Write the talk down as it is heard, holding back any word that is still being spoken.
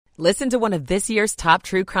Listen to one of this year's top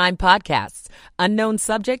true crime podcasts. Unknown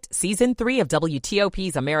Subject, Season 3 of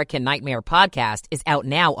WTOP's American Nightmare podcast is out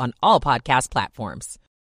now on all podcast platforms.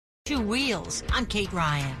 Two Wheels. I'm Kate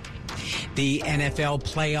Ryan. The NFL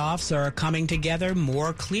playoffs are coming together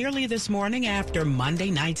more clearly this morning after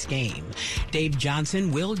Monday night's game. Dave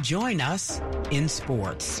Johnson will join us in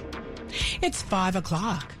sports. It's 5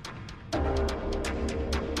 o'clock.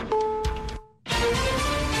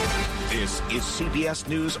 This is CBS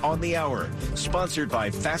News on the Hour, sponsored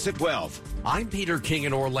by Facet Wealth. I'm Peter King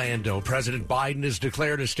in Orlando. President Biden has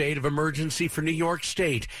declared a state of emergency for New York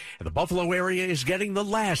State, and the Buffalo area is getting the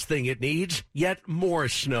last thing it needs, yet more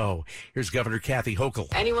snow. Here's Governor Kathy Hochul.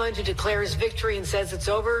 Anyone who declares victory and says it's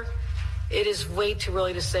over, it is way too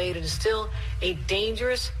early to say it. It is still a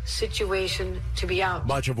dangerous situation to be out.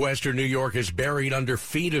 Much of western New York is buried under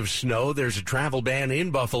feet of snow. There's a travel ban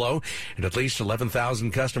in Buffalo, and at least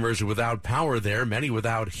 11,000 customers are without power there, many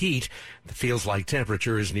without heat. It feels like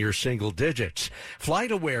temperature is near single digits.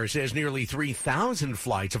 FlightAware says nearly 3,000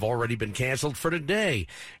 flights have already been canceled for today.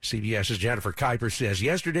 CBS's Jennifer Kuiper says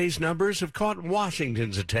yesterday's numbers have caught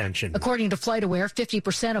Washington's attention. According to FlightAware,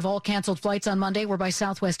 50% of all canceled flights on Monday were by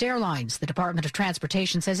Southwest Airlines. The Department of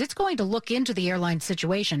Transportation says it's going to look into the airline's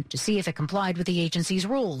situation to see if it complied with the agency's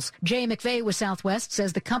rules. Jay McVeigh with Southwest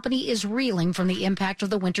says the company is reeling from the impact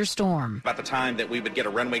of the winter storm. About the time that we would get a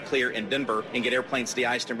runway clear in Denver and get airplanes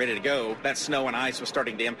de-iced and ready to go, that snow and ice was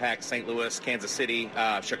starting to impact St. Louis, Kansas City,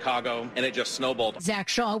 Chicago, and it just snowballed. Zach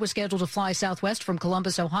Shaw was scheduled to fly Southwest from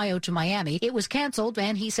Columbus, Ohio to Miami. It was canceled,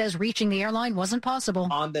 and he says reaching the airline wasn't possible.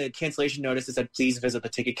 On the cancellation notice, it said, please visit the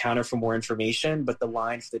ticket counter for more information, but the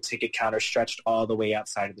line for the ticket counter stretched all the way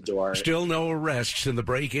outside of the door. Still no arrests in the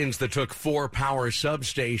break-ins that took 4 power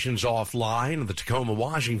substations offline in the Tacoma,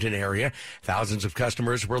 Washington area. Thousands of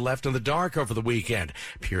customers were left in the dark over the weekend.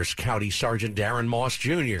 Pierce County Sergeant Darren Moss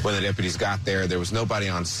Jr. When the deputies got there was nobody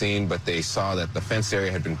on scene, but they saw that the fence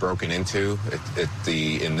area had been broken into.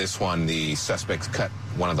 In this one, the suspects cut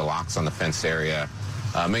one of the locks on the fence area,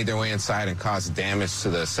 made their way inside and caused damage to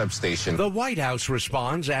the substation. The White House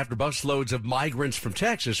responds after busloads of migrants from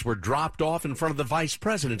Texas were dropped off in front of the vice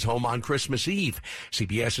president's home on Christmas Eve.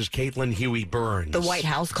 CBS's Caitlin Huey-Burns. The White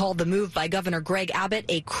House called the move by Governor Greg Abbott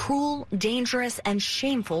a cruel, dangerous, and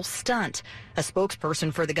shameful stunt. A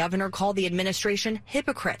spokesperson for the governor called the administration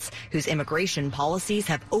hypocrites whose immigration policies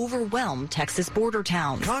have overwhelmed Texas border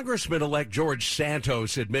towns. Congressman-elect George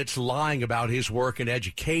Santos admits lying about his work in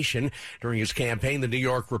education. During his campaign, the New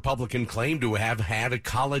York Republican claimed to have had a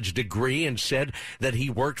college degree and said that he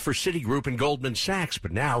worked for Citigroup and Goldman Sachs,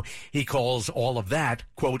 but now he calls all of that,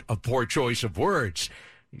 quote, a poor choice of words.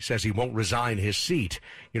 He says he won't resign his seat.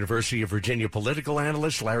 University of Virginia political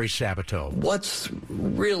analyst Larry Sabato. What's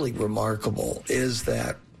really remarkable is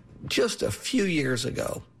that just a few years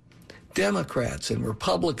ago, Democrats and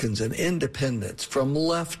Republicans and independents from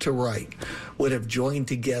left to right would have joined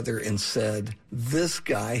together and said, this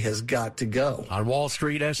guy has got to go. On Wall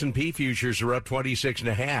Street, S&P futures are up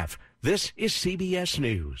 26.5. This is CBS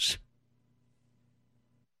News.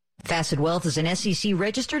 Facet Wealth is an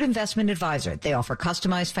SEC-registered investment advisor. They offer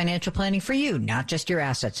customized financial planning for you, not just your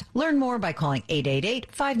assets. Learn more by calling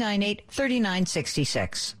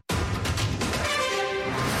 888-598-3966.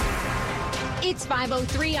 It's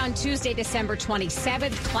 5:03 on Tuesday, December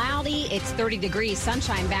 27th. Cloudy. It's 30 degrees.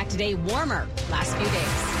 Sunshine back today. Warmer last few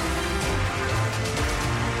days.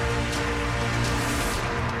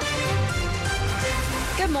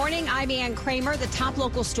 Good morning. I'm Ann Kramer. The top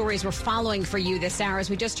local stories we're following for you this hour. As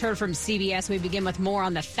we just heard from CBS, we begin with more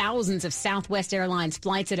on the thousands of Southwest Airlines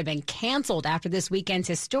flights that have been canceled after this weekend's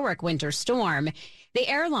historic winter storm. The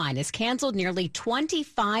airline has canceled nearly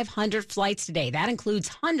 2,500 flights today. That includes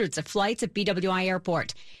hundreds of flights at BWI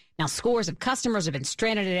Airport. Now, scores of customers have been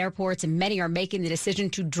stranded at airports, and many are making the decision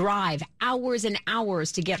to drive hours and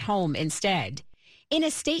hours to get home instead. In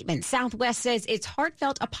a statement, Southwest says its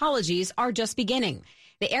heartfelt apologies are just beginning.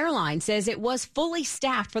 The airline says it was fully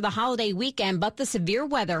staffed for the holiday weekend, but the severe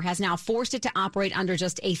weather has now forced it to operate under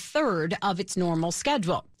just a third of its normal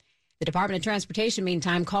schedule. The Department of Transportation,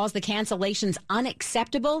 meantime, calls the cancellations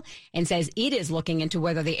unacceptable and says it is looking into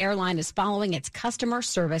whether the airline is following its customer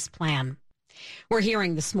service plan. We're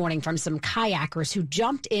hearing this morning from some kayakers who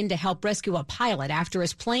jumped in to help rescue a pilot after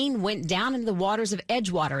his plane went down into the waters of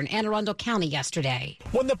Edgewater in Anne Arundel County yesterday.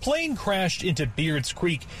 When the plane crashed into Beards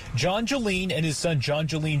Creek, John Jolene and his son John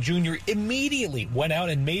Jolene Jr. immediately went out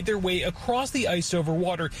and made their way across the ice over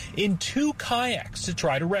water in 2 kayaks to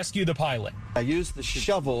try to rescue the pilot. I used the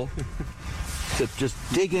shovel to just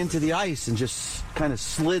dig into the ice and just kind of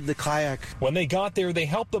slid the kayak. When they got there, they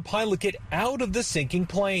helped the pilot get out of the sinking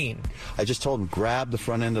plane. I just told him, grab the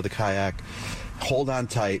front end of the kayak, hold on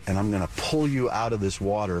tight, and I'm going to pull you out of this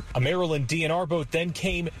water. A Maryland DNR boat then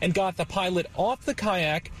came and got the pilot off the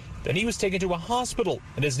kayak. Then he was taken to a hospital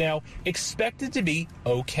and is now expected to be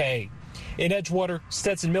okay. In Edgewater,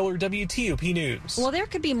 Stetson Miller, WTOP News. Well, there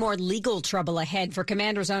could be more legal trouble ahead for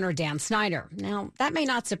Commanders owner Dan Snyder. Now, that may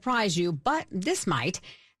not surprise you, but this might.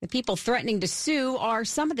 The people threatening to sue are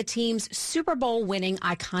some of the team's Super Bowl winning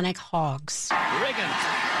iconic Hogs. Riggins.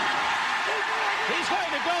 He's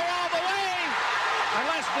going to go all the way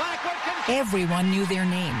unless Blackwood can. Everyone knew their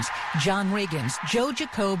names. John Riggins, Joe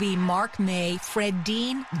Jacoby, Mark May, Fred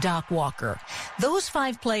Dean, Doc Walker. Those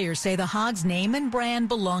 5 players say the Hogs name and brand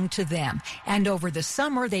belong to them. And over the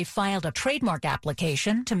summer, they filed a trademark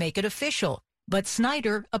application to make it official. But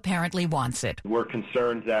Snyder apparently wants it. We're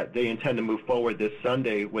concerned that they intend to move forward this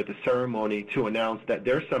Sunday with a ceremony to announce that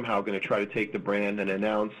they're somehow going to try to take the brand and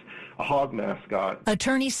announce a hog mascot.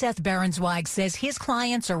 Attorney Seth Berensweig says his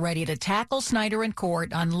clients are ready to tackle Snyder in court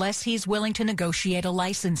unless he's willing to negotiate a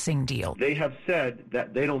licensing deal. They have said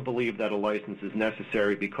that they don't believe that a license is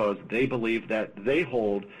necessary because they believe that they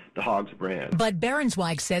hold the Hogs brand. But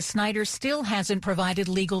Berensweig says Snyder still hasn't provided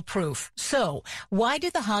legal proof. So why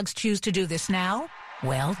did the Hogs choose to do this now?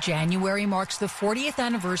 Well, January marks the 40th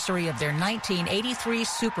anniversary of their 1983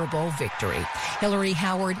 Super Bowl victory. Hillary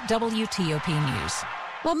Howard, WTOP News.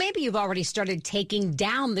 Well, maybe you've already started taking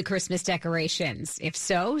down the Christmas decorations. If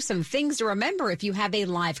so, some things to remember if you have a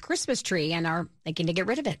live Christmas tree and are thinking to get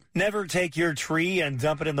rid of it. Never take your tree and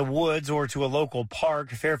dump it in the woods or to a local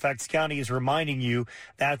park. Fairfax County is reminding you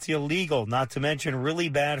that's illegal, not to mention really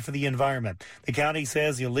bad for the environment. The county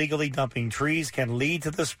says illegally dumping trees can lead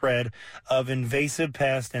to the spread of invasive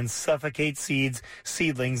pests and suffocate seeds,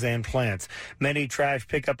 seedlings, and plants. Many trash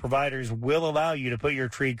pickup providers will allow you to put your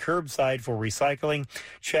tree curbside for recycling.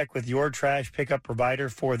 Check with your trash pickup provider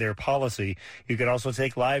for their policy. You can also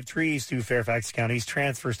take live trees to Fairfax County's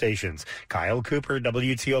transfer stations. Kyle Cooper,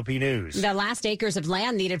 WTOP News. The last acres of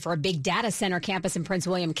land needed for a big data center campus in Prince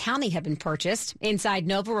William County have been purchased. Inside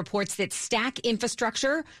Nova reports that Stack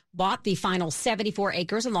Infrastructure bought the final 74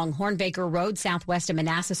 acres along Hornbaker Road, southwest of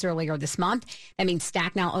Manassas, earlier this month. That means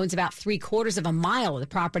Stack now owns about 3/4 of a mile of the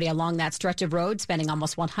property along that stretch of road, spending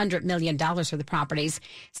almost $100 million for the properties.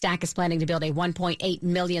 Stack is planning to build a 1.8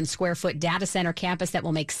 million square foot data center campus that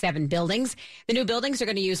will make 7 buildings. The new buildings are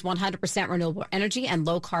going to use 100% renewable energy and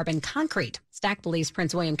low carbon concrete. Stack believes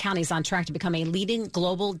Prince William County is on track to become a leading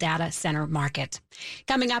global data center market.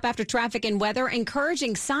 Coming up after traffic and weather,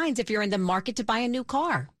 encouraging signs if you're in the market to buy a new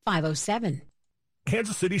car. 507.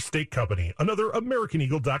 Kansas City Steak Company, another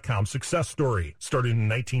AmericanEagle.com success story. Started in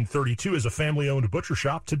 1932 as a family-owned butcher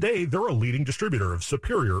shop, today they're a leading distributor of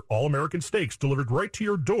superior all-American steaks delivered right to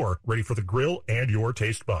your door, ready for the grill and your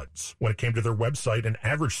taste buds. When it came to their website, an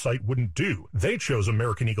average site wouldn't do. They chose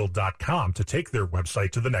AmericanEagle.com to take their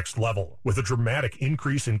website to the next level. With a dramatic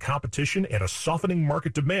increase in competition and a softening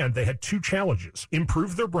market demand, they had 2 challenges: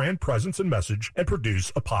 improve their brand presence and message, and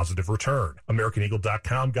produce a positive return.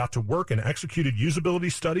 AmericanEagle.com got to work and executed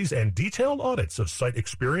usability studies and detailed audits of site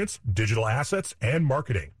experience, digital assets, and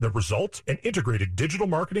marketing. The result? An integrated digital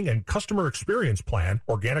marketing and customer experience plan,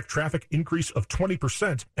 organic traffic increase of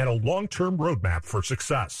 20%, and a long-term roadmap for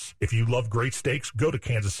success. If you love great steaks, go to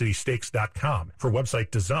KansasCitySteaks.com for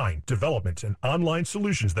website design, development, and online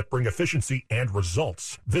solutions that bring efficiency and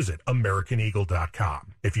results. Visit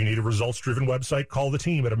AmericanEagle.com. If you need a results-driven website, call the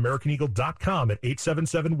team at AmericanEagle.com at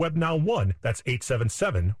 877-WebNow1. That's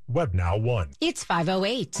 877-WebNow1. It's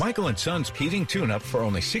 5:08. Michael & Son's heating tune-up for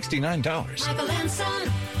only $69. Michael &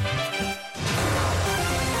 Son.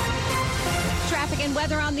 Traffic and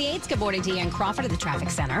weather on the 8th. Good morning to Ian Crawford at the Traffic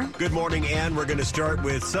Center. Good morning, Ann. We're going to start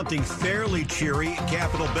with something fairly cheery,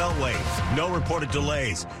 Capital Beltway. No reported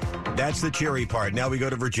delays. That's the cheery part. Now we go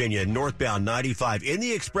to Virginia, northbound 95. In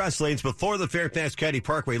the express lanes before the Fairfax County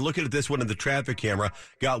Parkway, looking at this one in the traffic camera,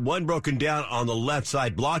 got one broken down on the left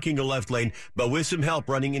side, blocking the left lane, but with some help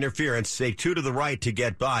running interference, take 2 to the right to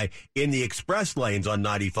get by. In the express lanes on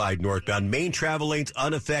 95 northbound, main travel lanes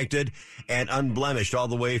unaffected and unblemished all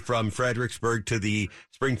the way from Fredericksburg to the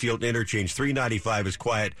Springfield interchange. 395 is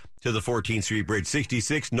quiet to the 14th Street Bridge.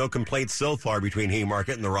 66, no complaints so far between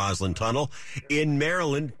Haymarket and the Roslyn Tunnel. In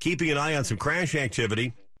Maryland, keeping an eye on some crash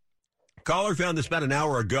activity. Caller found this about an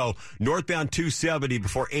hour ago. Northbound 270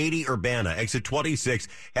 before 80 Urbana, exit 26,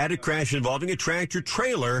 had a crash involving a tractor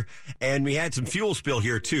trailer, and we had some fuel spill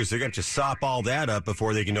here too, so they're going to sop all that up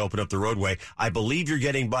before they can open up the roadway. I believe you're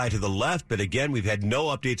getting by to the left, but again, we've had no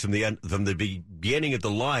updates from the beginning at the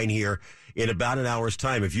line here in about an hour's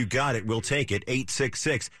time. If you got it, we'll take it.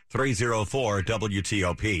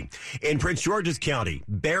 866-304-WTOP. In Prince George's County,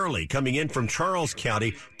 barely coming in from Charles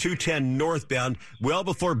County, 210 northbound, well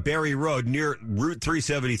before Berry Road near Route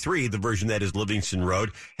 373, the version that is Livingston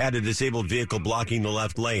Road, had a disabled vehicle blocking the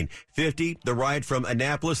left lane. 50, the ride from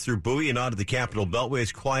Annapolis through Bowie and onto the Capitol Beltway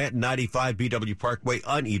is quiet. 95 BW Parkway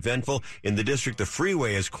uneventful. In the district, the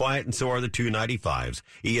freeway is quiet, and so are the 295s.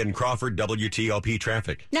 Ian Crawford, WTOP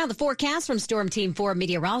traffic. Now the forecast from Storm Team 4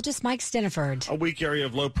 meteorologist Mike Stiniford. A weak area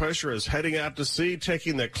of low pressure is heading out to sea,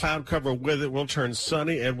 taking the cloud cover with it. Will turn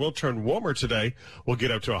sunny and will turn warmer today. We'll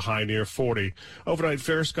get up to a high near 40. Overnight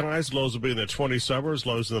fair skies. Lows will be in the 20s suburbs,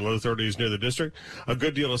 lows in the low 30s near the district. A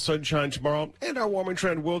good deal of sunshine tomorrow, and our warming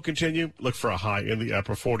trend will continue. Look for a high in the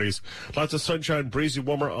upper 40s. Lots of sunshine, breezy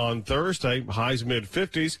warmer on Thursday, highs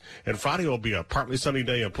mid-50s. And Friday will be a partly sunny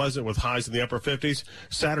day and pleasant with highs in the upper 50s.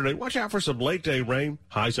 Saturday, watch out for some late day rain,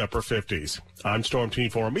 highs upper 50s. I'm Storm Team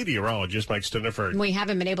 4 meteorologist Mike Stiniford. We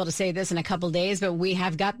haven't been able to say this in a couple days, but we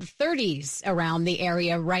have got the 30s around the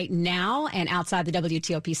area right now and outside the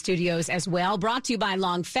WTOP studios as well. Brought to you by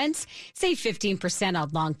Long Fence. Save 15% on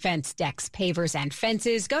Long Fence decks, pavers, and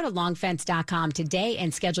fences. Go to longfence.com today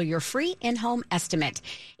and schedule your free in-home estimate.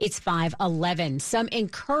 It's 5:11. Some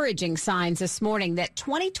encouraging signs this morning that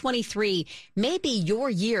 2023 may be your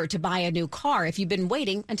year to buy a new car if you've been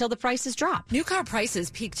waiting until the prices drop. New car prices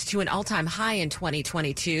peaked to an all-time high in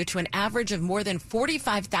 2022 to an average of more than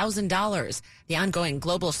 $45,000. The ongoing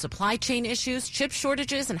global supply chain issues, chip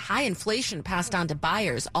shortages, and high inflation passed on to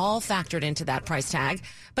buyers all factored into that price tag.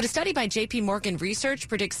 But a study by JP Morgan Research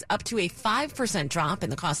predicts up to a 5% drop in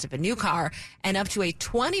the cost of a new car and up to a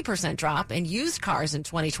 20% drop in used cars in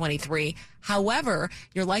 2023. However,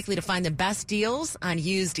 you're likely to find the best deals on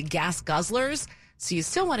used gas guzzlers. So you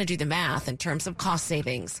still want to do the math in terms of cost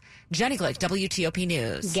savings. Jenny Glick, WTOP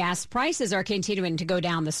News. Gas prices are continuing to go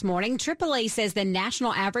down this morning. AAA says the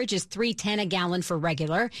national average is $3.10 a gallon for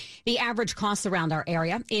regular. The average costs around our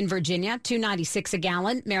area in Virginia, $2.96 a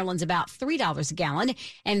gallon. Maryland's about $3 a gallon,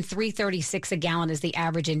 and $3.36 a gallon is the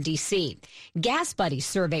average in D.C. Gas Buddy's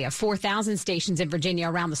survey of 4,000 stations in Virginia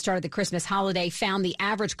around the start of the Christmas holiday found the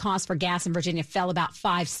average cost for gas in Virginia fell about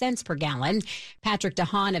 5 cents per gallon. Patrick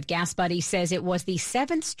DeHaan of Gas Buddy says it was the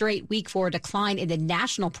seventh straight week for a decline in the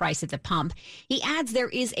national price at the pump. He adds there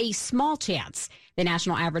is a small chance the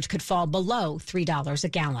national average could fall below $3 a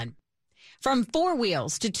gallon. From 4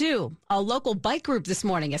 wheels to 2, a local bike group this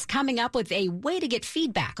morning is coming up with a way to get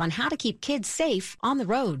feedback on how to keep kids safe on the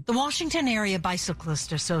road. The Washington Area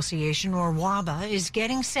Bicyclist Association, or WABA, is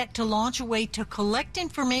getting set to launch a way to collect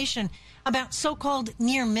information about so-called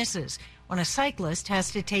near misses when a cyclist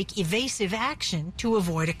has to take evasive action to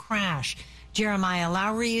avoid a crash. Jeremiah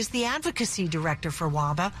Lowry is the advocacy director for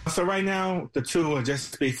WABA. So right now, the tool will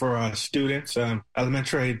just be for students,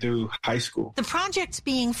 elementary through high school. The project's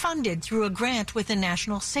being funded through a grant with the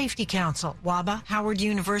National Safety Council. WABA, Howard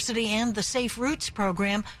University, and the Safe Routes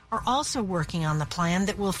program are also working on the plan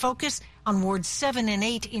that will focus on Wards 7 and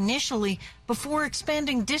 8 initially before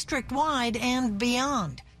expanding district-wide and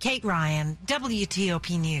beyond. Kate Ryan,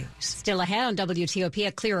 WTOP News. Still ahead on WTOP,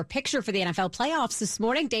 a clearer picture for the NFL playoffs this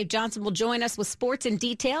morning. Dave Johnson will join us with sports and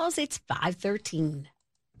details. It's 5:13.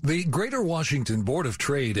 The Greater Washington Board of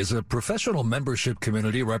Trade is a professional membership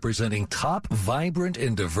community representing top, vibrant,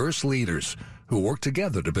 and diverse leaders who work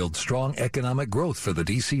together to build strong economic growth for the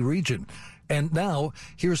D.C. region. And now,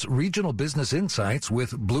 here's Regional Business Insights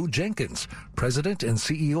with Blue Jenkins, President and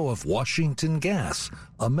CEO of Washington Gas,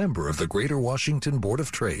 a member of the Greater Washington Board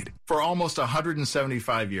of Trade. For almost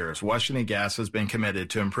 175 years, Washington Gas has been committed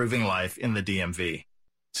to improving life in the DMV.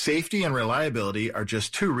 Safety and reliability are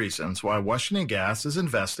just 2 reasons why Washington Gas is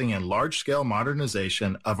investing in large-scale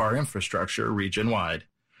modernization of our infrastructure region-wide.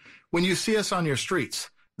 When you see us on your streets,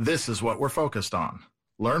 this is what we're focused on.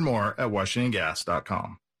 Learn more at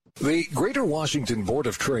WashingtonGas.com. The Greater Washington Board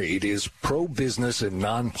of Trade is pro-business and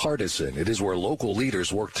nonpartisan. It is where local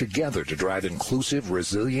leaders work together to drive inclusive,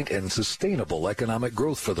 resilient, and sustainable economic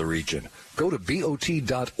growth for the region. Go to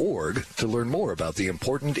BOT.org to learn more about the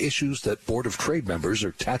important issues that Board of Trade members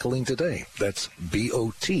are tackling today. That's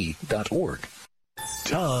BOT.org.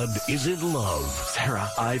 Todd is in love. Sarah,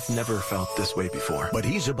 I've never felt this way before. But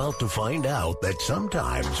he's about to find out that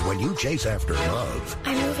sometimes when you chase after love,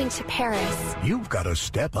 I'm moving to Paris. You've got to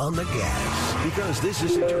step on the gas. Because this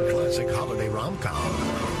isn't your classic holiday rom-com.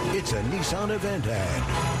 It's a Nissan event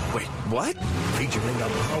ad. Wait, what? Featuring a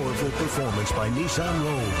powerful performance by Nissan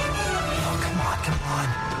Rogue. Oh, come on.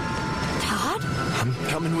 Todd? I'm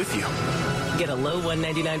coming with you. Get a low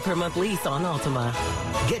 $199 per month lease on Altima.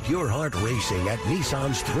 Get your heart racing at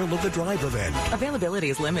Nissan's Thrill of the Drive event.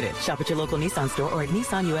 Availability is limited. Shop at your local Nissan store or at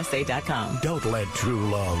nissanusa.com. Don't let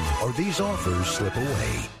true love or these offers slip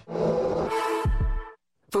away.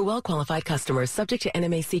 For well-qualified customers, subject to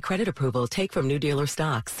NMAC credit approval, take from new dealer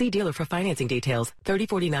stock. See dealer for financing details.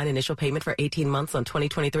 $30.49 initial payment for 18 months on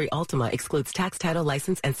 2023 Altima excludes tax, title,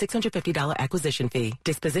 license, and $650 acquisition fee.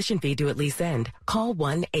 Disposition fee due at lease end. Call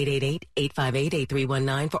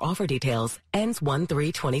 1-888-858-8319 for offer details. Ends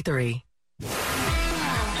 1/3/23.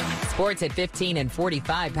 Sports at 15 and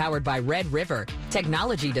 45, powered by Red River.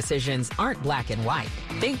 Technology decisions aren't black and white.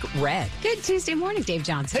 Think red. Good Tuesday morning, Dave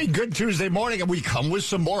Johnson. Hey, good Tuesday morning, and we come with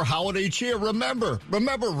some more holiday cheer. Remember,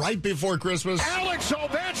 right before Christmas. Alex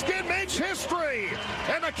Ovechkin makes history,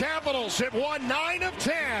 and the Capitals have won 9 of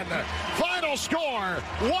 10. Final score,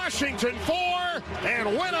 Washington 4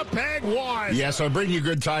 and Winnipeg 1. Yes, I bring you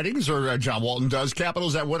good tidings, or John Walton does.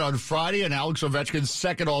 Capitals that win on Friday, and Alex Ovechkin's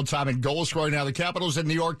second all-time in goal scoring. Now the Capitals in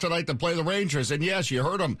New York tonight to play the Rangers, and yes, you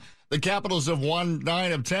heard them. The Capitals have won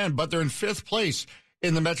 9 of 10, but they're in 5th place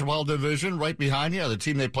in the Metropolitan Division, right behind the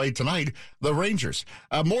team they played tonight, the Rangers.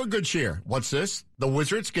 More good cheer. What's this? The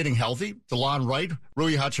Wizards getting healthy. DeLon Wright,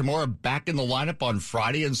 Rui Hachimura back in the lineup on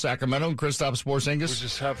Friday in Sacramento. And Kristaps Porzingis. We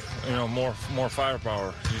just have, more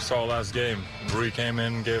firepower. You saw last game. Rui came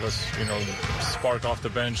in, gave us, spark off the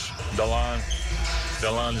bench. DeLon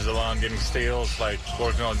getting steals,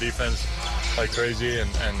 working on defense like crazy, and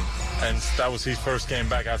that was his first game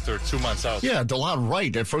back after 2 months out. Yeah, DeLon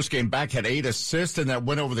Wright, that first game back, had 8 assists in that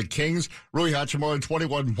win over the Kings. Rui Hachimura,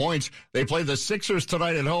 21 points. They play the Sixers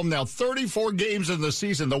tonight at home. Now, 34 games in the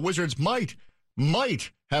season. The Wizards might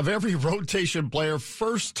have every rotation player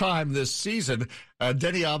first time this season.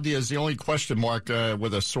 Denny Avdia is the only question mark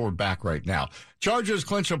with a sore back right now. Chargers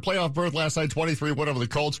clinched a playoff berth last night, 23 win over the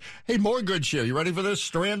Colts. Hey, more good cheer. You ready for this?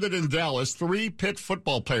 Stranded in Dallas, 3 Pitt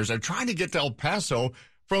football players. They're trying to get to El Paso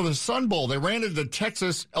for the Sun Bowl. They ran into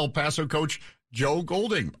Texas El Paso coach Joe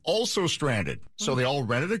Golding, also stranded. So they all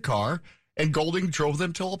rented a car, and Golding drove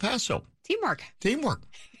them to El Paso. Teamwork.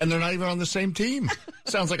 And they're not even on the same team.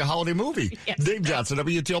 Sounds like a holiday movie. Yes. Dave Johnson,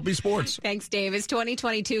 WTLP Sports. Thanks, Dave. As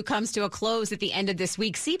 2022 comes to a close at the end of this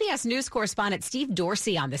week, CBS News correspondent Steve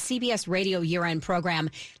Dorsey on the CBS Radio year-end program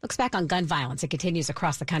looks back on gun violence. It continues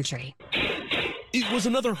across the country. It was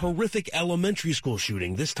another horrific elementary school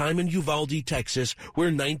shooting, this time in Uvalde, Texas,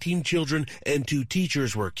 where 19 children and 2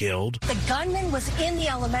 teachers were killed. The gunman was in the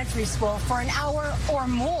elementary school for an hour or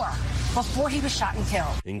more before he was shot and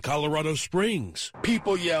killed. In Colorado Springs,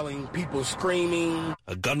 people yelling, people screaming.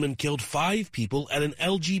 A gunman killed 5 people at an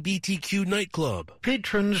LGBTQ nightclub.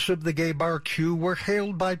 Patrons of the gay bar Q were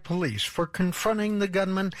hailed by police for confronting the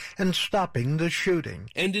gunman and stopping the shooting.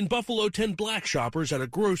 And in Buffalo, 10 black shoppers at a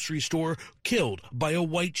grocery store killed by a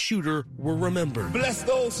white shooter were remembered. Bless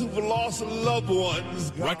those who've lost loved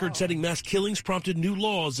ones. Record-setting mass killings prompted new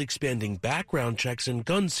laws expanding background checks and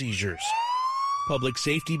gun seizures. Public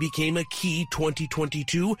safety became a key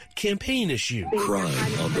 2022 campaign issue. Crime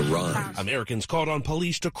on the rise. Americans called on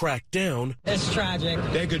police to crack down. It's tragic.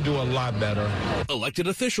 They could do a lot better. Elected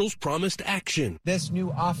officials promised action. This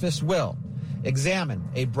new office will examine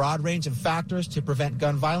a broad range of factors to prevent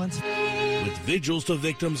gun violence, with vigils to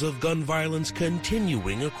victims of gun violence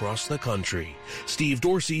continuing across the country. Steve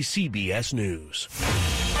Dorsey, CBS News.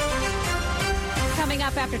 Coming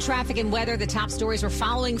up after traffic and weather, the top stories we're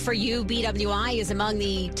following for you. BWI is among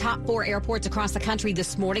the top 4 airports across the country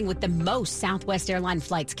this morning with the most Southwest airline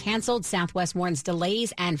flights canceled. Southwest warns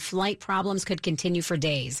delays and flight problems could continue for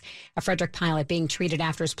days. A Frederick pilot being treated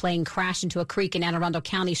after his plane crashed into a creek in Anne Arundel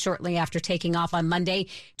County shortly after taking off on Monday.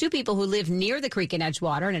 2 people who live near the creek in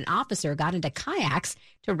Edgewater and an officer got into kayaks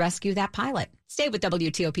to rescue that pilot. Stay with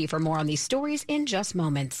WTOP for more on these stories in just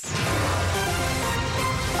moments.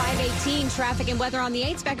 5:18, traffic and weather on the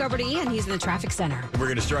 8s. Back over to Ian. He's in the traffic center. We're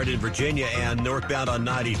going to start in Virginia and northbound on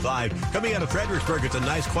 95. Coming out of Fredericksburg, it's a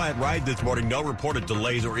nice quiet ride this morning. No reported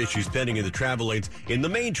delays or issues pending in the travel lanes, in the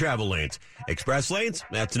main travel lanes. Express lanes,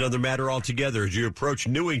 that's another matter altogether. As you approach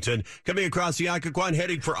Newington, coming across the Occoquan,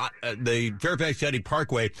 heading for the Fairfax County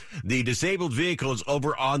Parkway, the disabled vehicle is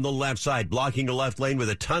over on the left side, blocking the left lane with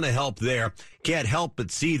a ton of help there. Can't help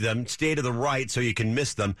but see them. Stay to the right so you can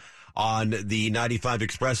miss them on the 95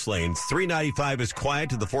 express lanes. 395 is quiet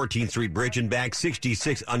to the 14th Street Bridge and back.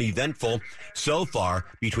 66 uneventful so far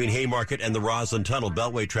between Haymarket and the Roslyn Tunnel.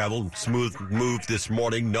 Beltway travel smooth move this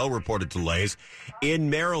morning. No reported delays. In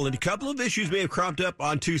Maryland, a couple of issues may have cropped up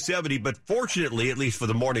on 270, but fortunately, at least for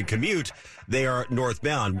the morning commute, they are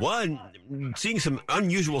northbound. One, seeing some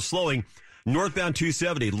unusual slowing Northbound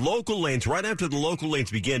 270, local lanes, right after the local lanes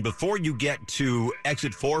begin, before you get to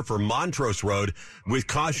exit 4 for Montrose Road, with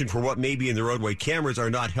caution for what may be in the roadway. Cameras are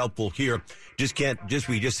not helpful here.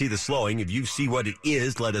 We just see the slowing. If you see what it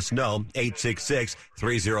is, let us know.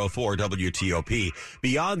 866-304-WTOP.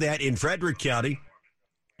 Beyond that, in Frederick County,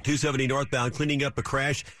 270 northbound, cleaning up a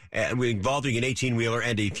crash involving an 18-wheeler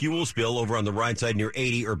and a fuel spill over on the right side near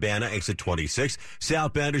 80 Urbana, exit 26.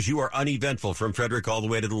 Southbounders, you are uneventful from Frederick all the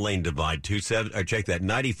way to the lane divide.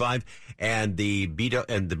 95 and the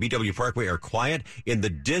BW Parkway are quiet. In the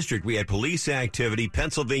district, we had police activity,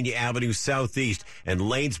 Pennsylvania Avenue southeast, and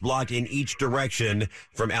lanes blocked in each direction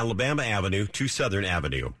from Alabama Avenue to Southern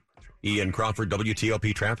Avenue. Ian Crawford,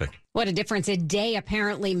 WTOP Traffic. What a difference a day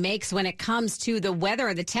apparently makes when it comes to the weather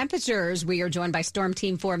and the temperatures. We are joined by Storm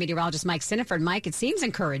Team 4 meteorologist Mike Siniford. Mike, it seems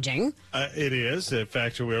encouraging. It is. In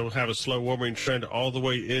fact, we'll have a slow warming trend all the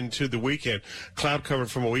way into the weekend. Cloud cover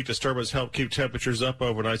from a weak disturbance helped keep temperatures up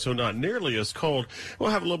overnight, so not nearly as cold.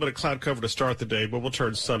 We'll have a little bit of cloud cover to start the day, but we'll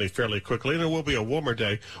turn sunny fairly quickly, and it will be a warmer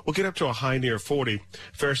day. We'll get up to a high near 40.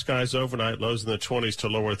 Fair skies overnight, lows in the 20s to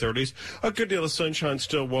lower 30s. A good deal of sunshine,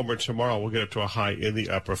 still warmer tomorrow. We'll get up to a high in the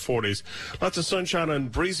upper 40s. Lots of sunshine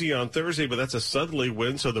and breezy on Thursday, but that's a southerly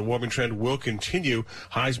wind, so the warming trend will continue.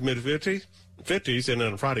 Highs mid-50s, and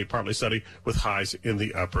then on Friday, partly sunny with highs in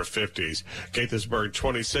the upper 50s. Gaithersburg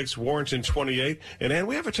 26, Warrenton 28, and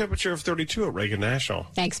we have a temperature of 32 at Reagan National.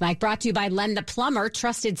 Thanks, Mike. Brought to you by Len the Plumber,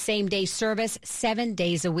 trusted same-day service 7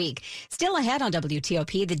 days a week. Still ahead on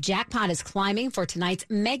WTOP, the jackpot is climbing for tonight's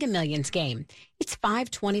Mega Millions game. It's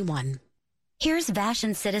 5:21. Here's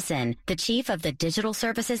Vashon Citizen, the chief of the Digital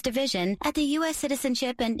Services Division at the U.S.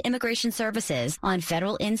 Citizenship and Immigration Services on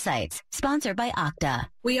Federal Insights, sponsored by Okta.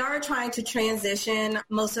 We are trying to transition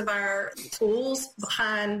most of our tools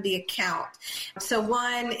behind the account. So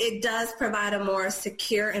one, it does provide a more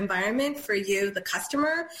secure environment for you, the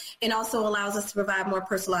customer, and also allows us to provide more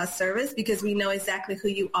personalized service because we know exactly who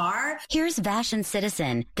you are. Here's Vashon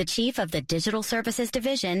Citizen, the chief of the Digital Services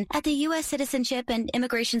Division at the U.S. Citizenship and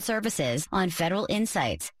Immigration Services on Federal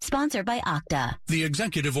Insights, sponsored by Okta. The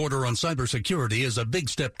executive order on cybersecurity is a big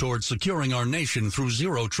step towards securing our nation through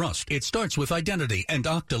zero trust. It starts with identity, and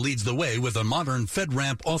Okta leads the way with a modern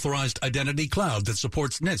FedRAMP authorized identity cloud that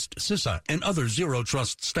supports NIST, CISA, and other zero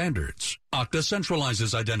trust standards. Okta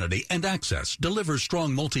centralizes identity and access, delivers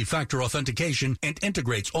strong multi-factor authentication, and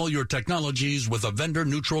integrates all your technologies with a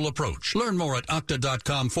vendor-neutral approach. Learn more at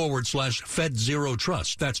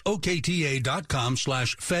okta.com/FedZeroTrust. That's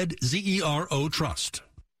OKTA.com/FedZeroTrust.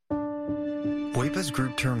 WEPA's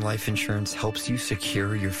group term life insurance helps you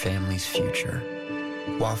secure your family's future.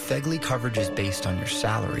 While FEGLI coverage is based on your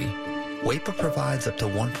salary, WEPA provides up to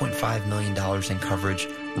 $1.5 million in coverage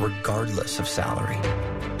regardless of salary.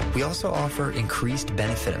 We also offer increased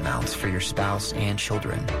benefit amounts for your spouse and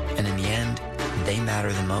children, and in the end, they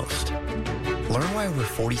matter the most. Learn why over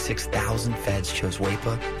 46,000 feds chose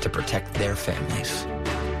WEPA to protect their families.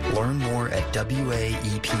 Learn more at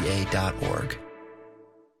WAEPA.org.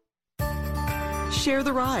 Share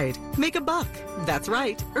the ride. Make a buck. That's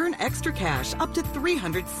right. Earn extra cash up to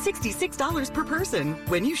 $366 per person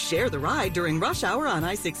when you share the ride during rush hour on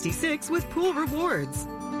I-66 with Pool Rewards.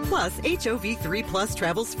 Plus, HOV3 Plus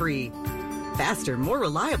travels free. Faster, more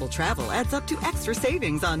reliable travel adds up to extra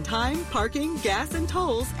savings on time, parking, gas, and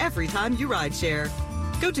tolls every time you ride share.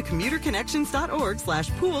 Go to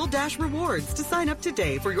commuterconnections.org/pool-rewards to sign up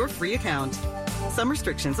today for your free account. Some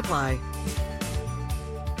restrictions apply.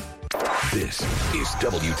 This is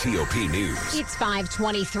WTOP News. It's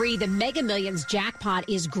 5:23. The Mega Millions jackpot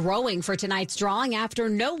is growing for tonight's drawing after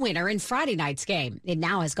no winner in Friday night's game. It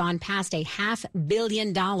now has gone past $500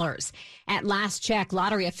 million. At last check,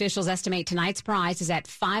 lottery officials estimate tonight's prize is at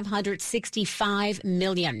 $565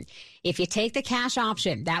 million. If you take the cash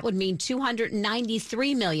option, that would mean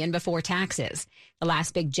 $293 million before taxes. The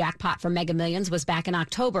last big jackpot for Mega Millions was back in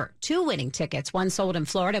October. 2 winning tickets, one sold in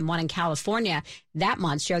Florida and one in California, that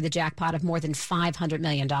month shared the jackpot of more than $500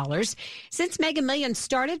 million. Since Mega Millions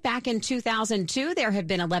started back in 2002, there have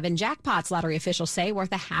been 11 jackpots, lottery officials say,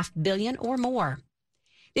 worth $500 million or more.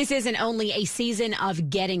 This isn't only a season of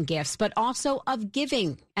getting gifts, but also of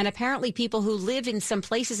giving. And apparently people who live in some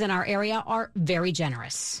places in our area are very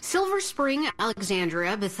generous. Silver Spring,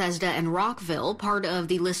 Alexandria, Bethesda, and Rockville, part of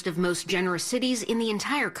the list of most generous cities in the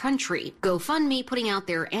entire country. GoFundMe putting out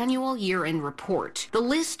their annual year-end report. The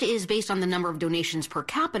list is based on the number of donations per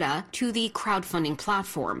capita to the crowdfunding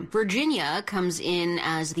platform. Virginia comes in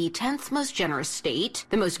as the 10th most generous state,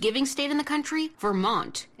 the most giving state in the country,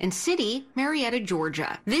 Vermont, and city, Marietta,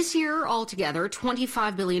 Georgia. This year, altogether,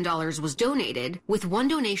 $25 billion was donated, with one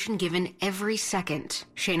donation information given every second.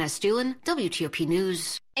 Shayna Stulen, WTOP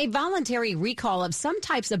News. A voluntary recall of some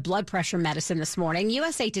types of blood pressure medicine this morning.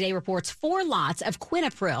 USA Today reports 4 lots of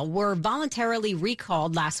Quinapril were voluntarily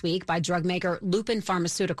recalled last week by drug maker Lupin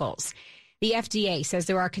Pharmaceuticals. The FDA says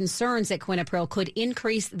there are concerns that Quinapril could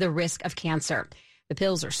increase the risk of cancer. The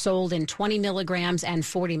pills are sold in 20 milligrams and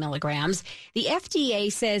 40 milligrams. The FDA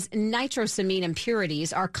says nitrosamine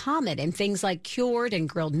impurities are common in things like cured and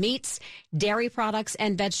grilled meats, dairy products,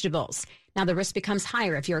 and vegetables. Now, the risk becomes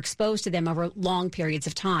higher if you're exposed to them over long periods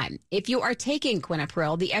of time. If you are taking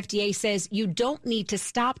Quinapril, the FDA says you don't need to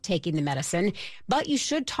stop taking the medicine, but you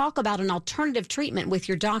should talk about an alternative treatment with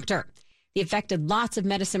your doctor. The affected lots of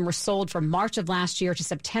medicine were sold from March of last year to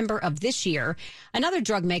September of this year. Another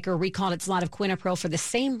drug maker recalled its lot of Quinapril for the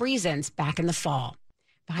same reasons back in the fall.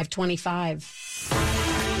 525.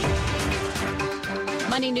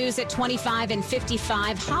 Money news at 25 and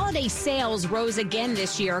 55. Holiday sales rose again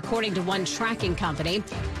this year, according to one tracking company.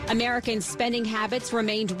 American spending habits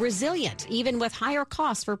remained resilient, even with higher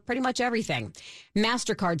costs for pretty much everything.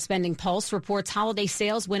 MasterCard Spending Pulse reports holiday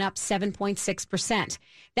sales went up 7.6%.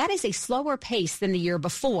 That is a slower pace than the year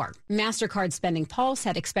before. MasterCard Spending Pulse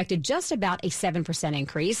had expected just about a 7%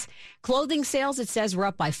 increase. Clothing sales, it says, were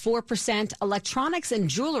up by 4%. Electronics and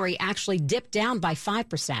jewelry actually dipped down by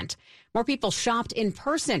 5%. More people shopped in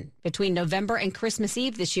person between November and Christmas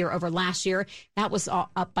Eve this year over last year. That was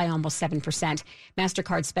up by almost 7%.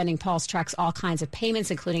 MasterCard Spending Pulse tracks all kinds of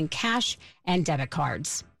payments, including cash and debit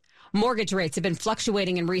cards. Mortgage rates have been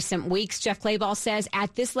fluctuating in recent weeks. Jeff Clayball says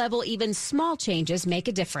at this level, even small changes make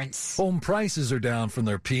a difference. Home prices are down from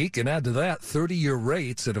their peak, and add to that 30-year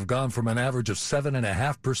rates that have gone from an average of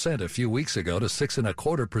 7.5% a few weeks ago to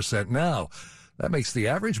 6.25% now. That makes the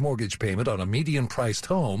average mortgage payment on a median-priced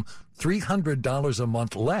home $300 a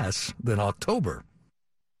month less than October.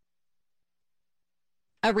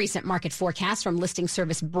 A recent market forecast from listing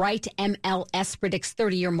service Bright MLS predicts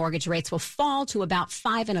 30-year mortgage rates will fall to about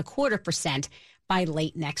 5.25% by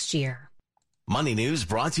late next year. Money News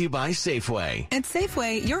brought to you by Safeway. At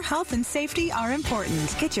Safeway, your health and safety are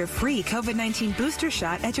important. Get your free COVID-19 booster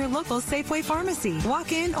shot at your local Safeway pharmacy.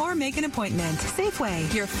 Walk in or make an appointment.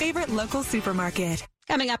 Safeway, your favorite local supermarket.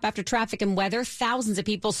 Coming up after traffic and weather, thousands of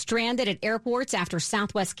people stranded at airports after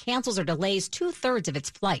Southwest cancels or delays 2/3 of its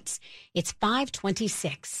flights. It's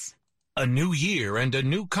 5:26. A new year and a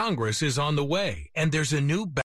new Congress is on the way, and there's a new